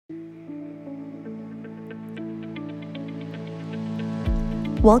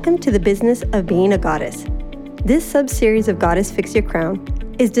Welcome to the business of being a goddess. This sub-series of Goddess Fix Your Crown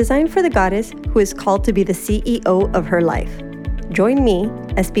is designed for the goddess who is called to be the CEO of her life. Join me,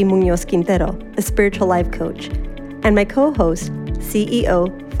 Espi Muñoz Quintero, a spiritual life coach, and my co-host,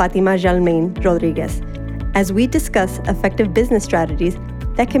 CEO Fatima Jalmain Rodriguez, as we discuss effective business strategies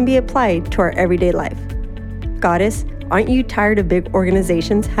that can be applied to our everyday life. Goddess, aren't you tired of big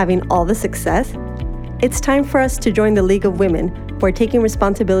organizations having all the success? It's time for us to join the League of Women who are taking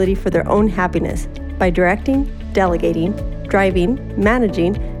responsibility for their own happiness by directing, delegating, driving,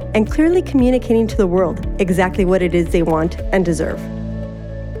 managing, and clearly communicating to the world exactly what it is they want and deserve.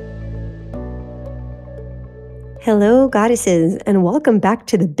 Hello, goddesses, and welcome back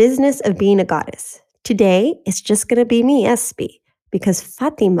to the business of being a goddess. Today, it's just going to be me, Espi, because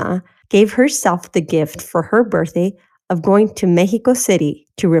Fatima gave herself the gift for her birthday of going to Mexico City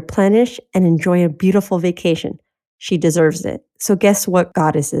to replenish and enjoy a beautiful vacation. She deserves it. So guess what,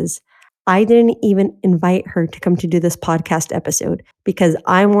 goddesses? I didn't even invite her to come to do this podcast episode because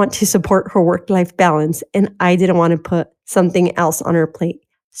I want to support her work-life balance and I didn't want to put something else on her plate.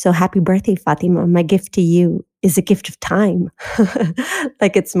 So happy birthday, Fatima. My gift to you is a gift of time,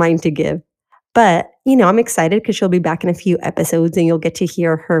 like it's mine to give. But, I'm excited because she'll be back in a few episodes and you'll get to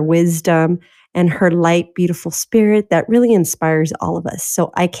hear her wisdom and her light, beautiful spirit that really inspires all of us.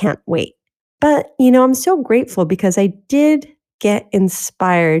 So I can't wait. But, I'm so grateful because I did get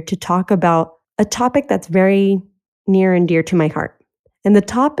inspired to talk about a topic that's very near and dear to my heart. And the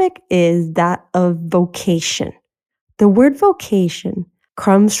topic is that of vocation. The word vocation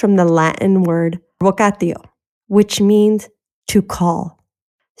comes from the Latin word vocatio, which means to call.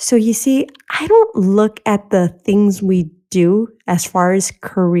 So you see, I don't look at the things we do as far as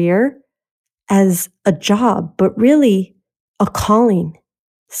career as a job, but really a calling,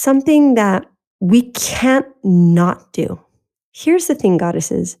 something that we can't not do. Here's the thing,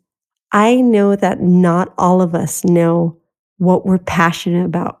 goddesses. I know that not all of us know what we're passionate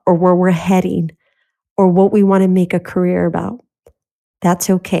about or where we're heading or what we want to make a career about. That's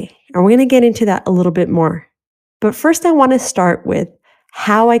okay. And we're going to get into that a little bit more. But first, I want to start with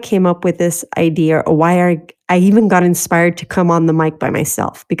how I came up with this idea or why I even got inspired to come on the mic by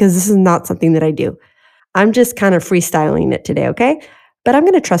myself, because this is not something that I do. I'm just kind of freestyling it today, okay? But I'm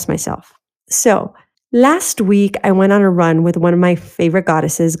going to trust myself. So last week, I went on a run with one of my favorite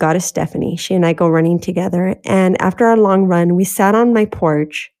goddesses, Goddess Stephanie. She and I go running together. And after our long run, we sat on my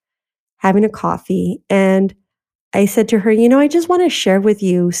porch having a coffee. And I said to her, I just want to share with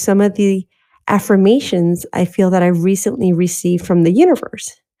you some of the affirmations I feel that I've recently received from the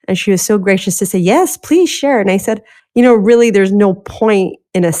universe. And she was so gracious to say, yes, please share. And I said, really, there's no point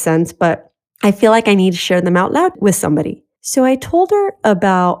in a sense, but I feel like I need to share them out loud with somebody. So I told her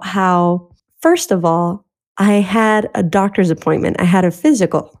about how, first of all, I had a doctor's appointment. I had a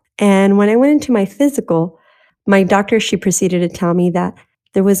physical. And when I went into my physical, my doctor, she proceeded to tell me that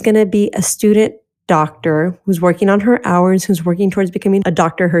there was going to be a student doctor who's working on her hours, who's working towards becoming a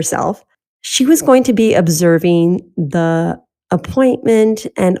doctor herself. She was going to be observing the appointment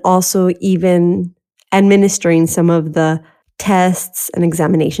and also even administering some of the tests and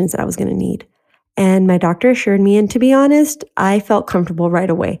examinations that I was going to need. And my doctor assured me, and to be honest, I felt comfortable right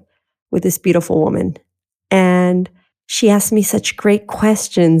away with this beautiful woman. And she asked me such great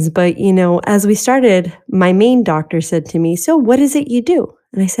questions. But, as we started, my main doctor said to me, so what is it you do?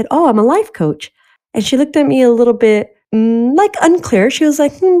 And I said, oh, I'm a life coach. And she looked at me a little bit like unclear. She was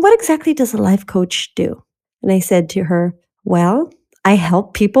like, what exactly does a life coach do? And I said to her, well, I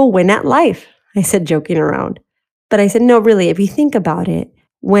help people win at life. I said, joking around. But I said, no, really, if you think about it,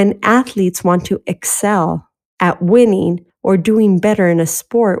 when athletes want to excel at winning or doing better in a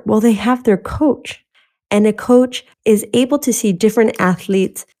sport, well, they have their coach. And a coach is able to see different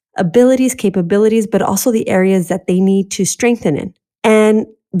athletes' abilities, capabilities, but also the areas that they need to strengthen in. And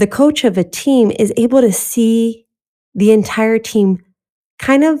the coach of a team is able to see the entire team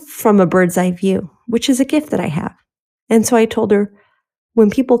kind of from a bird's eye view, which is a gift that I have. And so I told her, when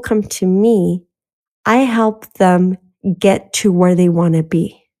people come to me, I help them get to where they want to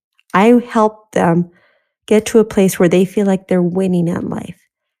be. I help them get to a place where they feel like they're winning at life.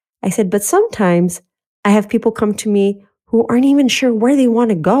 I said, but sometimes I have people come to me who aren't even sure where they want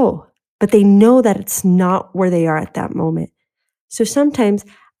to go, but they know that it's not where they are at that moment. So sometimes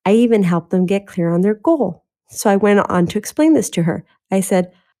I even help them get clear on their goal. So I went on to explain this to her. I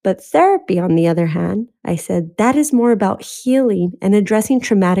said, but therapy, on the other hand, I said, that is more about healing and addressing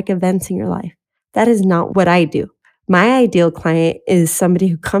traumatic events in your life. That is not what I do. My ideal client is somebody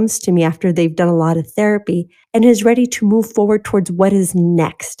who comes to me after they've done a lot of therapy and is ready to move forward towards what is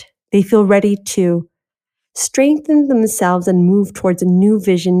next. They feel ready to strengthen themselves and move towards a new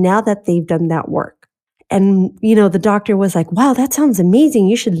vision now that they've done that work. And, the doctor was like, wow, that sounds amazing.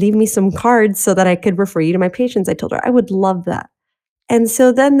 You should leave me some cards so that I could refer you to my patients. I told her I would love that. And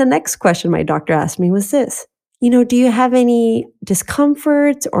so then the next question my doctor asked me was this, do you have any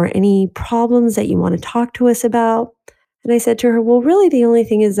discomforts or any problems that you want to talk to us about? And I said to her, well, really, the only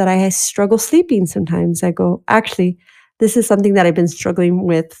thing is that I struggle sleeping sometimes. I go, actually, this is something that I've been struggling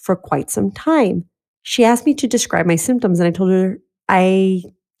with for quite some time. She asked me to describe my symptoms, and I told her I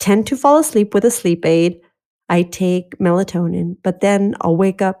tend to fall asleep with a sleep aid. I take melatonin, but then I'll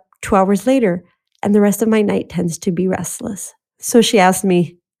wake up 2 hours later, and the rest of my night tends to be restless. So she asked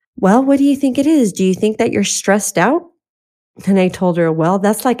me, well, what do you think it is? Do you think that you're stressed out? And I told her, well,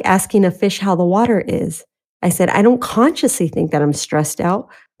 that's like asking a fish how the water is. I said, I don't consciously think that I'm stressed out,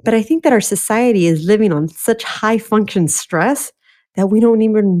 but I think that our society is living on such high function stress that we don't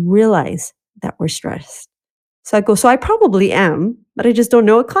even realize that we're stressed. So I go, so I probably am, but I just don't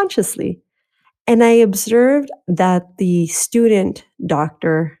know it consciously. And I observed that the student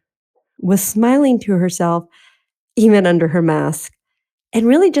doctor was smiling to herself, even under her mask, and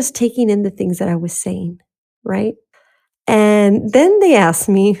really just taking in the things that I was saying, right? And then they asked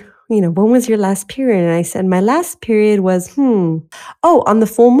me, when was your last period? And I said, my last period was, on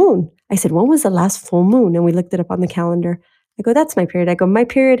the full moon. I said, when was the last full moon? And we looked it up on the calendar. I go, that's my period. I go, my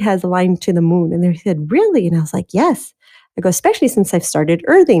period has aligned to the moon. And they said, really? And I was like, yes. I go, especially since I've started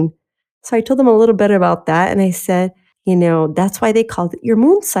earthing. So I told them a little bit about that. And I said, that's why they called it your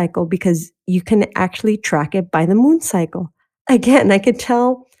moon cycle, because you can actually track it by the moon cycle. Again, I could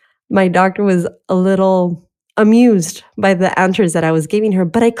tell my doctor was a little amused by the answers that I was giving her,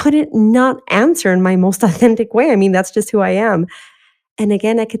 but I couldn't not answer in my most authentic way. I mean, that's just who I am. And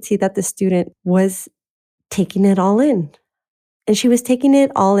again, I could see that the student was taking it all in. And she was taking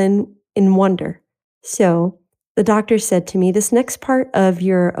it all in wonder. So the doctor said to me, this next part of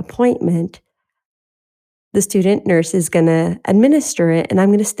your appointment, the student nurse is going to administer it, and I'm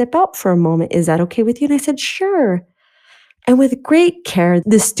going to step out for a moment. Is that okay with you? And I said, sure. And with great care,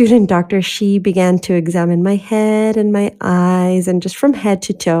 the student doctor, she began to examine my head and my eyes and just from head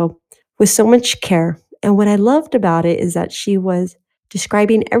to toe with so much care. And what I loved about it is that she was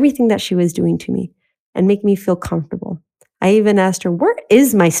describing everything that she was doing to me and make me feel comfortable. I even asked her, where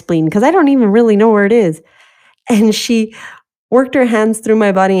is my spleen? Because I don't even really know where it is. And she worked her hands through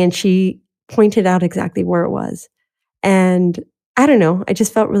my body and she pointed out exactly where it was. And I don't know, I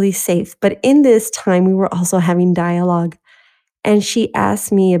just felt really safe. But in this time, we were also having dialogue. And she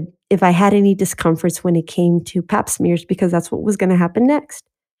asked me if I had any discomforts when it came to pap smears, because that's what was going to happen next.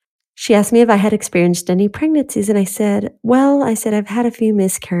 She asked me if I had experienced any pregnancies. And I said, well, I've had a few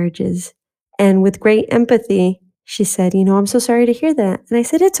miscarriages. And with great empathy, she said, I'm so sorry to hear that. And I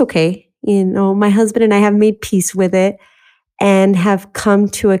said, it's okay. My husband and I have made peace with it and have come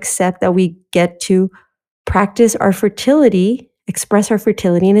to accept that we get to practice our fertility, express our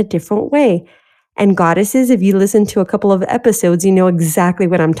fertility in a different way. And goddesses, if you listen to a couple of episodes, you know exactly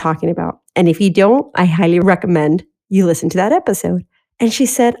what I'm talking about. And if you don't, I highly recommend you listen to that episode. And she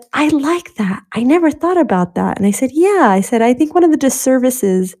said, I like that. I never thought about that. And I said, yeah. I said, I think one of the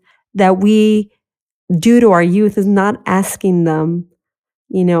disservices that we do to our youth is not asking them,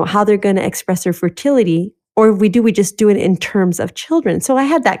 how they're going to express their fertility. Or if we do, we just do it in terms of children. So I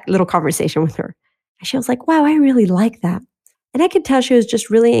had that little conversation with her. And she was like, wow, I really like that. And I could tell she was just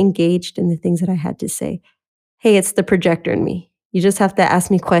really engaged in the things that I had to say. Hey, it's the projector in me. You just have to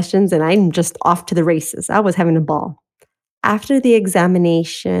ask me questions and I'm just off to the races. I was having a ball. After the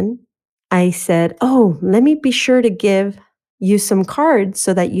examination, I said, oh, let me be sure to give you some cards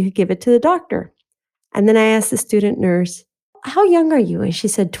so that you could give it to the doctor. And then I asked the student nurse, how young are you? And she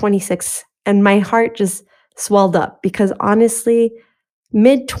said 26. And my heart just swelled up because honestly,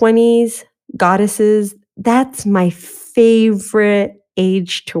 mid-20s goddesses, that's my favorite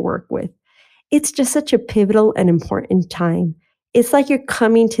age to work with. It's just such a pivotal and important time. It's like you're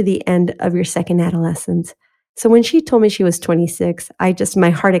coming to the end of your second adolescence. So when she told me she was 26, my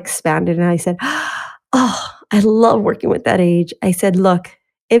heart expanded and I said, oh, I love working with that age. I said, look,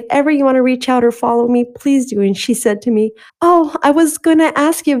 if ever you want to reach out or follow me, please do. And she said to me, oh, I was going to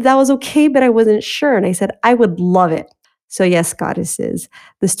ask you if that was okay, but I wasn't sure. And I said, I would love it. So yes, goddesses,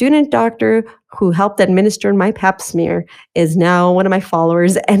 the student doctor who helped administer my pap smear is now one of my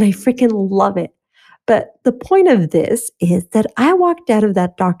followers and I freaking love it. But the point of this is that I walked out of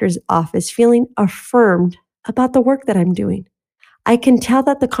that doctor's office feeling affirmed about the work that I'm doing. I can tell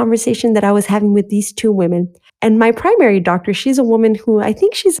that the conversation that I was having with these two women, and my primary doctor, she's a woman who I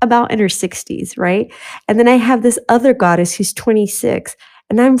think she's about in her 60s, right? And then I have this other goddess who's 26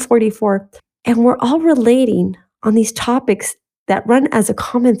 and I'm 44. And we're all relating on these topics that run as a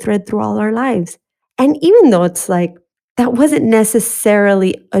common thread through all our lives. And even though it's like that wasn't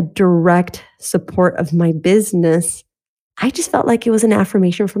necessarily a direct support of my business, I just felt like it was an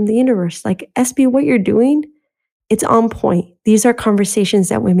affirmation from the universe. Like, SB, what you're doing, it's on point. These are conversations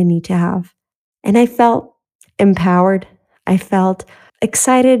that women need to have. And I felt empowered. I felt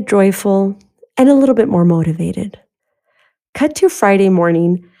excited, joyful, and a little bit more motivated. Cut to Friday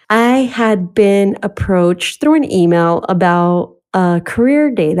morning. I had been approached through an email about a career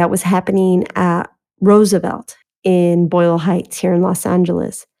day that was happening at Roosevelt in Boyle Heights here in Los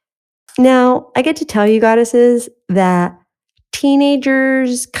Angeles. Now, I get to tell you, goddesses, that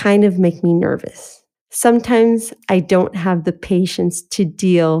teenagers kind of make me nervous. Sometimes I don't have the patience to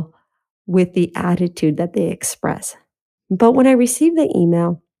deal with the attitude that they express. But when I received the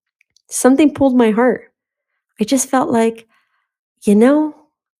email, something pulled my heart. I just felt like,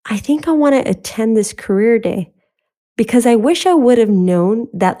 I think I want to attend this career day because I wish I would have known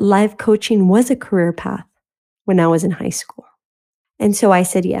that life coaching was a career path when I was in high school. And so I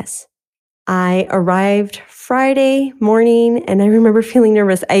said yes. I arrived Friday morning and I remember feeling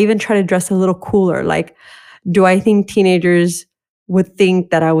nervous. I even tried to dress a little cooler. Like, do I think teenagers would think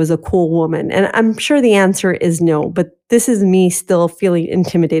that I was a cool woman? And I'm sure the answer is no, but this is me still feeling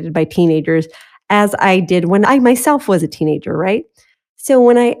intimidated by teenagers as I did when I myself was a teenager, right? So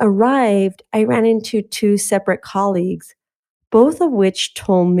when I arrived, I ran into two separate colleagues, both of which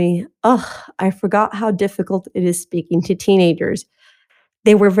told me, I forgot how difficult it is speaking to teenagers.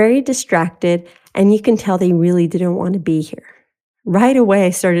 They were very distracted, and you can tell they really didn't want to be here. Right away, I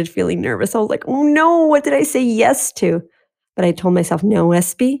started feeling nervous. I was like, oh no, what did I say yes to? But I told myself, no,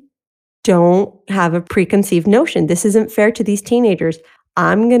 SB, don't have a preconceived notion. This isn't fair to these teenagers.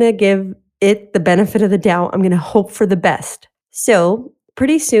 I'm going to give it the benefit of the doubt. I'm going to hope for the best. So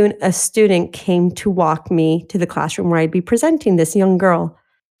pretty soon, a student came to walk me to the classroom where I'd be presenting, this young girl.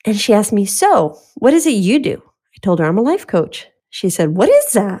 And she asked me, so what is it you do? I told her I'm a life coach. She said, what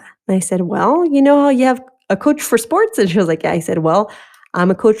is that? And I said, well, you know how you have a coach for sports? And she was like, yeah. I said, well,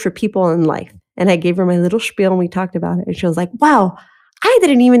 I'm a coach for people in life. And I gave her my little spiel and we talked about it. And she was like, wow, I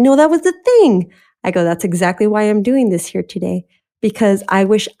didn't even know that was the thing. I go, that's exactly why I'm doing this here today, because I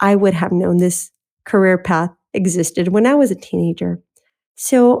wish I would have known this career path existed when I was a teenager.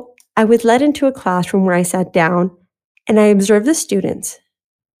 So I was led into a classroom where I sat down and I observed the students.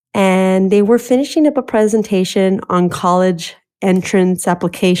 And they were finishing up a presentation on college entrance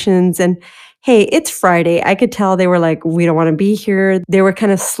applications. And hey, it's Friday. I could tell they were like, we don't want to be here. They were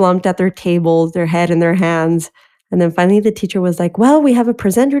kind of slumped at their tables, their head in their hands. And then finally the teacher was like, well, we have a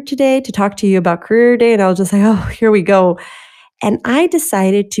presenter today to talk to you about career day. And I was just like, oh, here we go. And I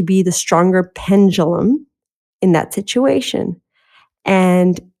decided to be the stronger pendulum in that situation.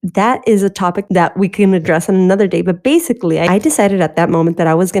 And that is a topic that we can address on another day. But basically, I decided at that moment that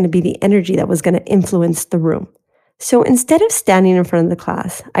I was going to be the energy that was going to influence the room. So instead of standing in front of the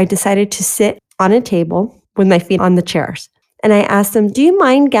class, I decided to sit on a table with my feet on the chairs. And I asked them, do you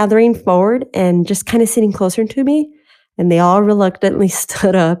mind gathering forward and just kind of sitting closer to me? And they all reluctantly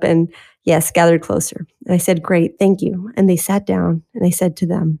stood up and yes, gathered closer. And I said, great, thank you. And they sat down and I said to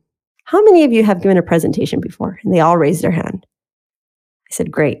them, how many of you have given a presentation before? And they all raised their hand. I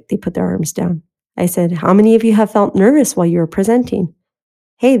said, great. They put their arms down. I said, how many of you have felt nervous while you were presenting?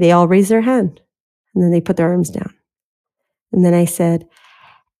 Hey, they all raised their hand. And then they put their arms down. And then I said,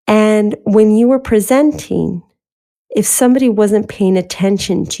 and when you were presenting, if somebody wasn't paying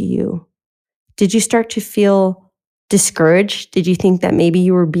attention to you, did you start to feel discouraged? Did you think that maybe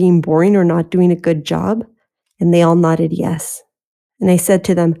you were being boring or not doing a good job? And they all nodded yes. And I said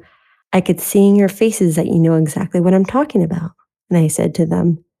to them, I could see in your faces that you know exactly what I'm talking about. And I said to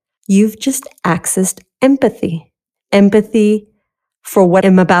them, you've just accessed empathy. Empathy for what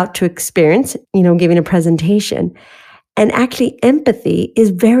I'm about to experience, giving a presentation. And actually, empathy is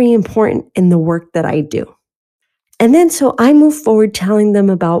very important in the work that I do. And then so I move forward telling them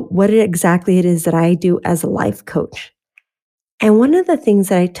about what exactly it is that I do as a life coach. And one of the things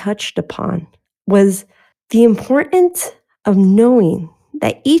that I touched upon was the importance of knowing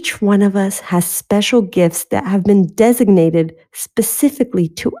that each one of us has special gifts that have been designated specifically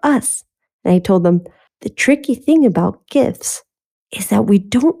to us. And I told them the tricky thing about gifts is that we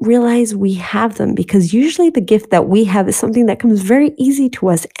don't realize we have them because usually the gift that we have is something that comes very easy to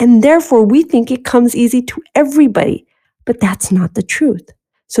us. And therefore we think it comes easy to everybody, but that's not the truth.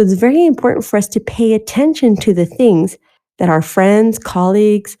 So it's very important for us to pay attention to the things that our friends,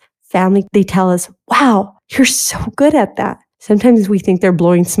 colleagues, family, they tell us, wow, you're so good at that. Sometimes we think they're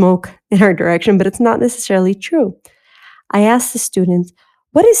blowing smoke in our direction, but it's not necessarily true. I asked the students,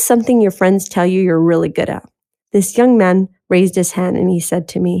 What is something your friends tell you you're really good at? This young man raised his hand and he said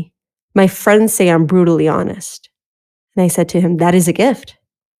to me, my friends say I'm brutally honest. And I said to him, that is a gift.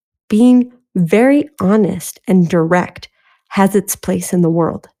 Being very honest and direct has its place in the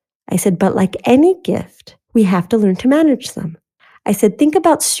world. I said, but like any gift, we have to learn to manage them. I said, think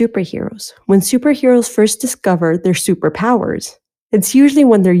about superheroes. When superheroes first discover their superpowers, it's usually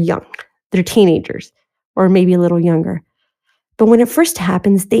when they're young, they're teenagers, or maybe a little younger. But when it first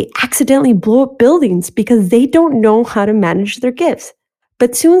happens, they accidentally blow up buildings because they don't know how to manage their gifts.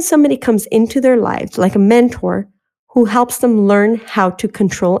 But soon somebody comes into their lives, like a mentor, who helps them learn how to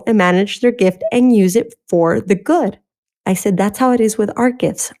control and manage their gift and use it for the good. I said, that's how it is with our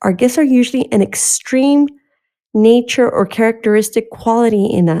gifts. Our gifts are usually an extreme nature or characteristic quality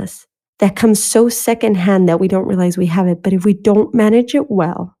in us that comes so secondhand that we don't realize we have it. But if we don't manage it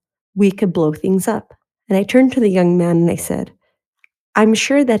well, we could blow things up. And I turned to the young man and I said, I'm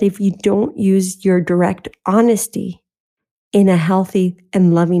sure that if you don't use your direct honesty in a healthy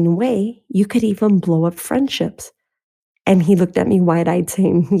and loving way, you could even blow up friendships. And he looked at me wide-eyed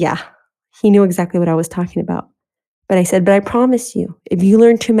saying, yeah, he knew exactly what I was talking about. But I said, but I promise you, if you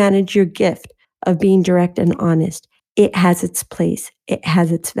learn to manage your gift of being direct and honest, it has its place. It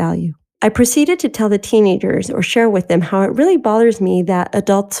has its value. I proceeded to tell the teenagers or share with them how it really bothers me that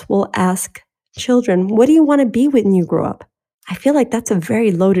adults will ask children, what do you want to be when you grow up? I feel like that's a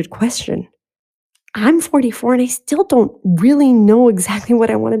very loaded question. I'm 44 and I still don't really know exactly what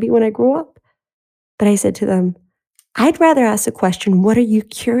I want to be when I grow up. But I said to them, I'd rather ask the question, what are you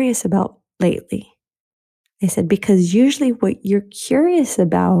curious about lately? I said, because usually what you're curious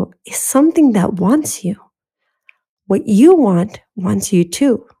about is something that wants you. What you want wants you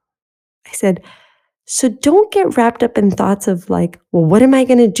too. I said, so don't get wrapped up in thoughts of like, well, what am I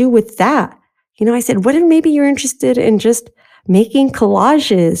going to do with that? I said, what if maybe you're interested in just making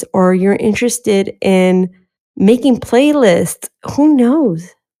collages or you're interested in making playlists? Who knows?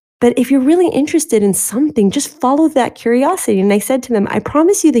 But if you're really interested in something, just follow that curiosity. And I said to them, I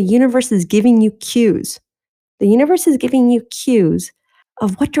promise you the universe is giving you cues. The universe is giving you cues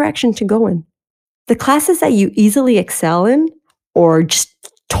of what direction to go in. The classes that you easily excel in or just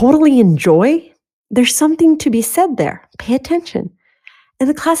totally enjoy, there's something to be said there. Pay attention. And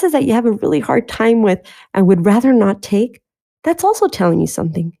the classes that you have a really hard time with and would rather not take, that's also telling you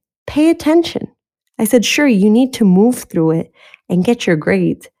something. Pay attention. I said, sure, you need to move through it and get your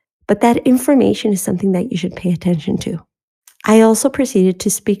grades, but that information is something that you should pay attention to. I also proceeded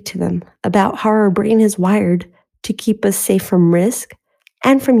to speak to them about how our brain is wired to keep us safe from risk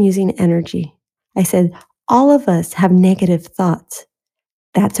and from using energy. I said, all of us have negative thoughts.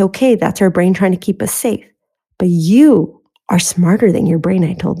 That's okay. That's our brain trying to keep us safe. But you are smarter than your brain,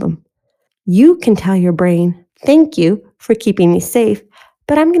 I told them. You can tell your brain, thank you for keeping me safe,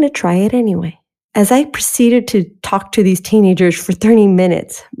 but I'm going to try it anyway. As I proceeded to talk to these teenagers for 30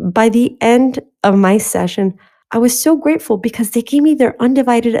 minutes, by the end of my session, I was so grateful because they gave me their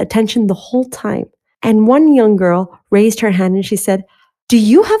undivided attention the whole time. And one young girl raised her hand and she said, do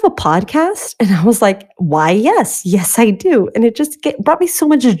you have a podcast? And I was like, why, yes, I do. And it just brought me so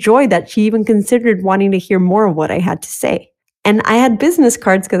much joy that she even considered wanting to hear more of what I had to say. And I had business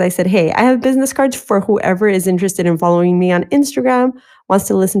cards because I said, hey, I have business cards for whoever is interested in following me on Instagram, wants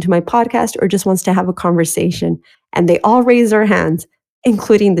to listen to my podcast, or just wants to have a conversation. And they all raised their hands,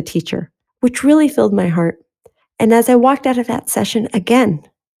 including the teacher, which really filled my heart. And as I walked out of that session again,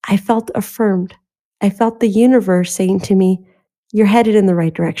 I felt affirmed. I felt the universe saying to me, you're headed in the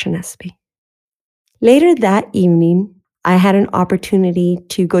right direction, SB. Later that evening, I had an opportunity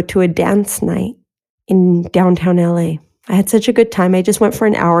to go to a dance night in downtown LA. I had such a good time. I just went for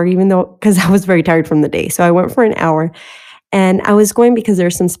an hour, because I was very tired from the day. So I went for an hour. And I was going because there are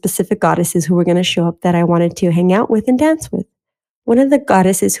some specific goddesses who were going to show up that I wanted to hang out with and dance with. One of the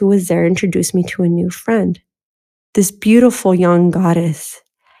goddesses who was there introduced me to a new friend, this beautiful young goddess.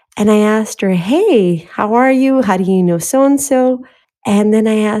 And I asked her, hey, how are you? How do you know so-and-so? And then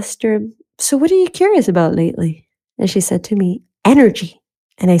I asked her, so what are you curious about lately? And she said to me, energy.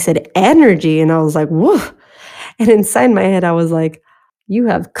 And I said, energy? And I was like, whoa. And inside my head, I was like, you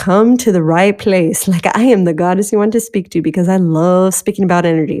have come to the right place. Like I am the goddess you want to speak to because I love speaking about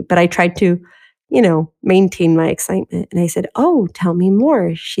energy. But I tried to, maintain my excitement. And I said, oh, tell me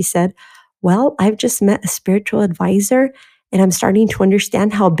more. She said, well, I've just met a spiritual advisor and I'm starting to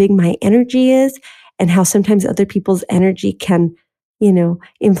understand how big my energy is and how sometimes other people's energy can,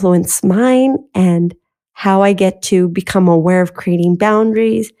 influence mine and how I get to become aware of creating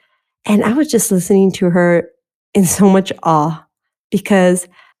boundaries. And I was just listening to her in so much awe because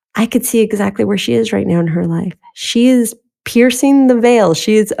I could see exactly where she is right now in her life. She is piercing the veil.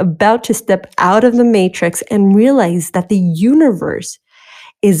 She is about to step out of the matrix and realize that the universe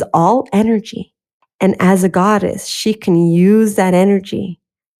is all energy. And as a goddess, she can use that energy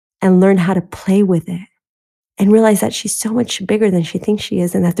and learn how to play with it and realize that she's so much bigger than she thinks she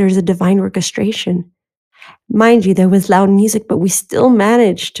is and that there's a divine orchestration. Mind you, there was loud music, but we still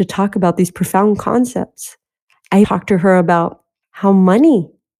managed to talk about these profound concepts. I talked to her about how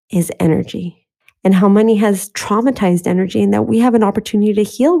money is energy and how money has traumatized energy and that we have an opportunity to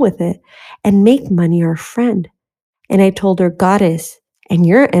heal with it and make money our friend. And I told her, Goddess, and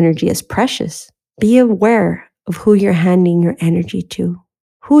your energy is precious. Be aware of who you're handing your energy to,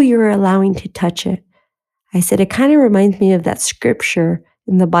 who you're allowing to touch it. I said, it kind of reminds me of that scripture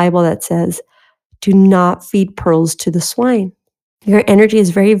in the Bible that says, do not feed pearls to the swine. Your energy is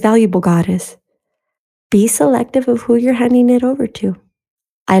very valuable, Goddess. Be selective of who you're handing it over to.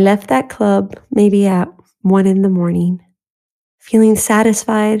 I left that club maybe at 1 a.m, feeling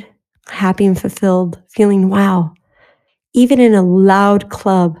satisfied, happy and fulfilled, feeling, wow, even in a loud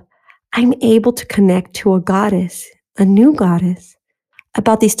club, I'm able to connect to a goddess, a new goddess,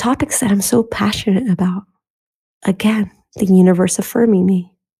 about these topics that I'm so passionate about. Again, the universe affirming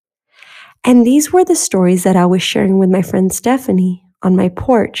me. And these were the stories that I was sharing with my friend Stephanie on my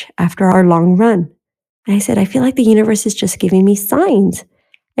porch after our long run. And I said, I feel like the universe is just giving me signs.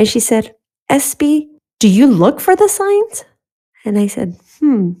 And she said, SB, do you look for the signs? And I said,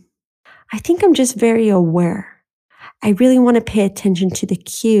 I think I'm just very aware. I really want to pay attention to the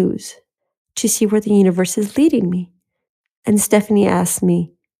cues to see where the universe is leading me. And Stephanie asked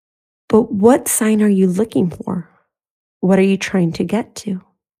me, but what sign are you looking for? What are you trying to get to?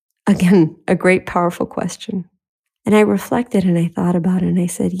 Again, a great, powerful question. And I reflected and I thought about it and I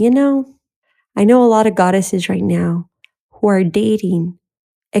said, I know a lot of goddesses right now who are dating,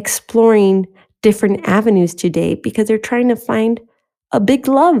 exploring different avenues to date because they're trying to find a big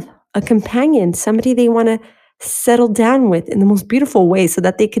love, a companion, somebody they want to settle down with in the most beautiful way so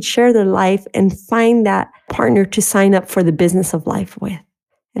that they could share their life and find that partner to sign up for the business of life with.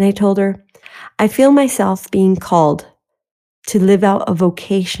 And I told her, I feel myself being called to live out a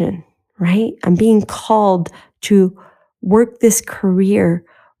vocation, right? I'm being called to work this career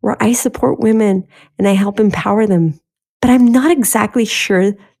where I support women and I help empower them. But I'm not exactly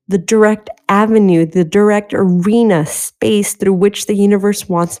sure the direct avenue, the direct arena, space through which the universe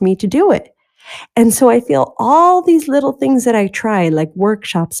wants me to do it. And so I feel all these little things that I try, like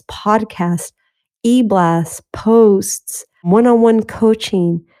workshops, podcasts, e-blasts, posts, one-on-one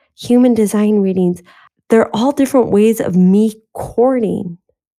coaching, human design readings, they're all different ways of me courting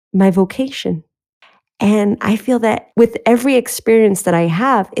my vocation. And I feel that with every experience that I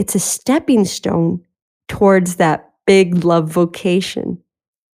have, it's a stepping stone towards that big love vocation.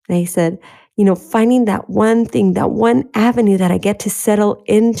 And I said, finding that one thing, that one avenue that I get to settle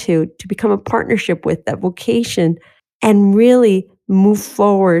into, to become a partnership with, that vocation, and really move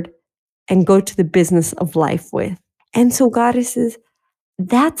forward and go to the business of life with. And so, goddesses,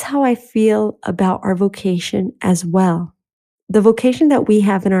 that's how I feel about our vocation as well. The vocation that we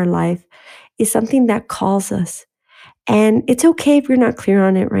have in our life is something that calls us. And it's okay if you're not clear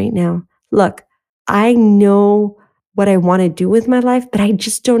on it right now. Look, I know what I want to do with my life, but I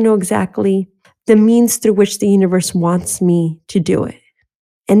just don't know exactly the means through which the universe wants me to do it.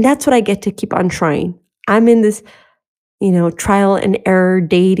 And that's what I get to keep on trying. I'm in this, trial and error,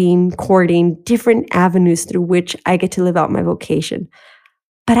 dating, courting, different avenues through which I get to live out my vocation.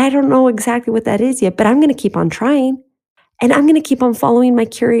 But I don't know exactly what that is yet, but I'm going to keep on trying and I'm going to keep on following my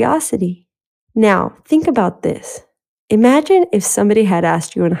curiosity. Now, think about this. Imagine if somebody had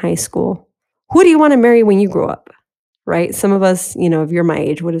asked you in high school, who do you want to marry when you grow up? Right? Some of us, if you're my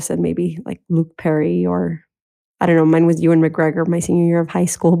age, would have said maybe like Luke Perry or, I don't know, mine was Ewan McGregor my senior year of high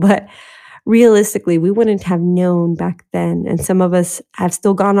school. But realistically, we wouldn't have known back then. And some of us have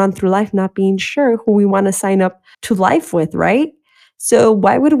still gone on through life not being sure who we want to sign up to life with, right? So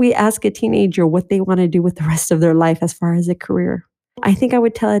why would we ask a teenager what they want to do with the rest of their life as far as a career? I think I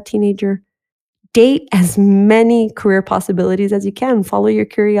would tell a teenager, date as many career possibilities as you can. Follow your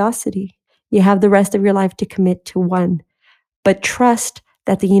curiosity. You have the rest of your life to commit to one, but trust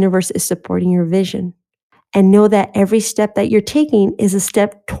that the universe is supporting your vision and know that every step that you're taking is a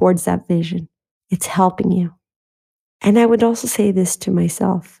step towards that vision. It's helping you. And I would also say this to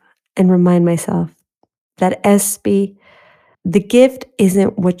myself and remind myself that SB, the gift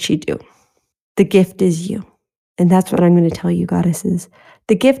isn't what you do. The gift is you. And that's what I'm going to tell you, goddesses.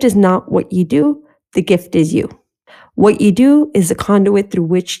 The gift is not what you do. The gift is you. What you do is a conduit through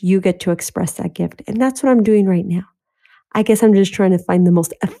which you get to express that gift. And that's what I'm doing right now. I guess I'm just trying to find the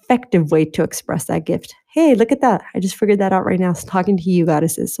most effective way to express that gift. Hey, look at that. I just figured that out right now, talking to you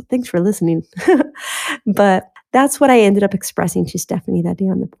goddesses. So thanks for listening. But that's what I ended up expressing to Stephanie that day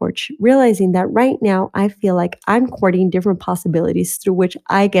on the porch, realizing that right now I feel like I'm courting different possibilities through which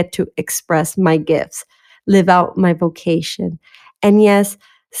I get to express my gifts, live out my vocation. And yes,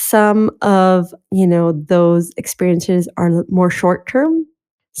 some of, those experiences are more short term.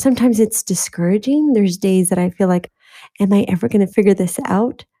 Sometimes it's discouraging. There's days that I feel like, am I ever going to figure this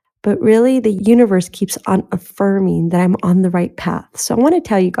out? But really, the universe keeps on affirming that I'm on the right path. So I want to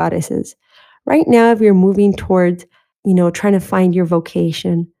tell you, goddesses, right now, if you're moving towards, trying to find your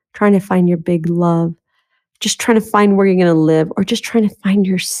vocation, trying to find your big love, just trying to find where you're going to live, or just trying to find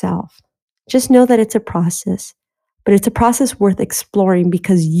yourself, just know that it's a process. But it's a process worth exploring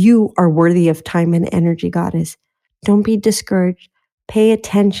because you are worthy of time and energy, goddess. Don't be discouraged. Pay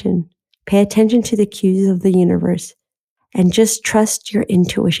attention. Pay attention to the cues of the universe and just trust your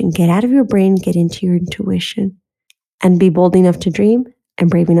intuition. Get out of your brain, get into your intuition, and be bold enough to dream and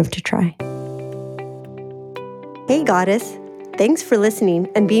brave enough to try. Hey, goddess. Thanks for listening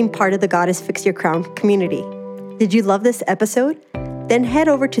and being part of the Goddess Fix Your Crown community. Did you love this episode? Then head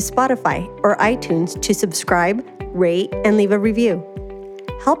over to Spotify or iTunes to subscribe, rate, and leave a review.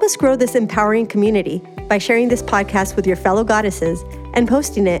 Help us grow this empowering community by sharing this podcast with your fellow goddesses and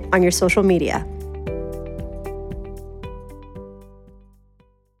posting it on your social media.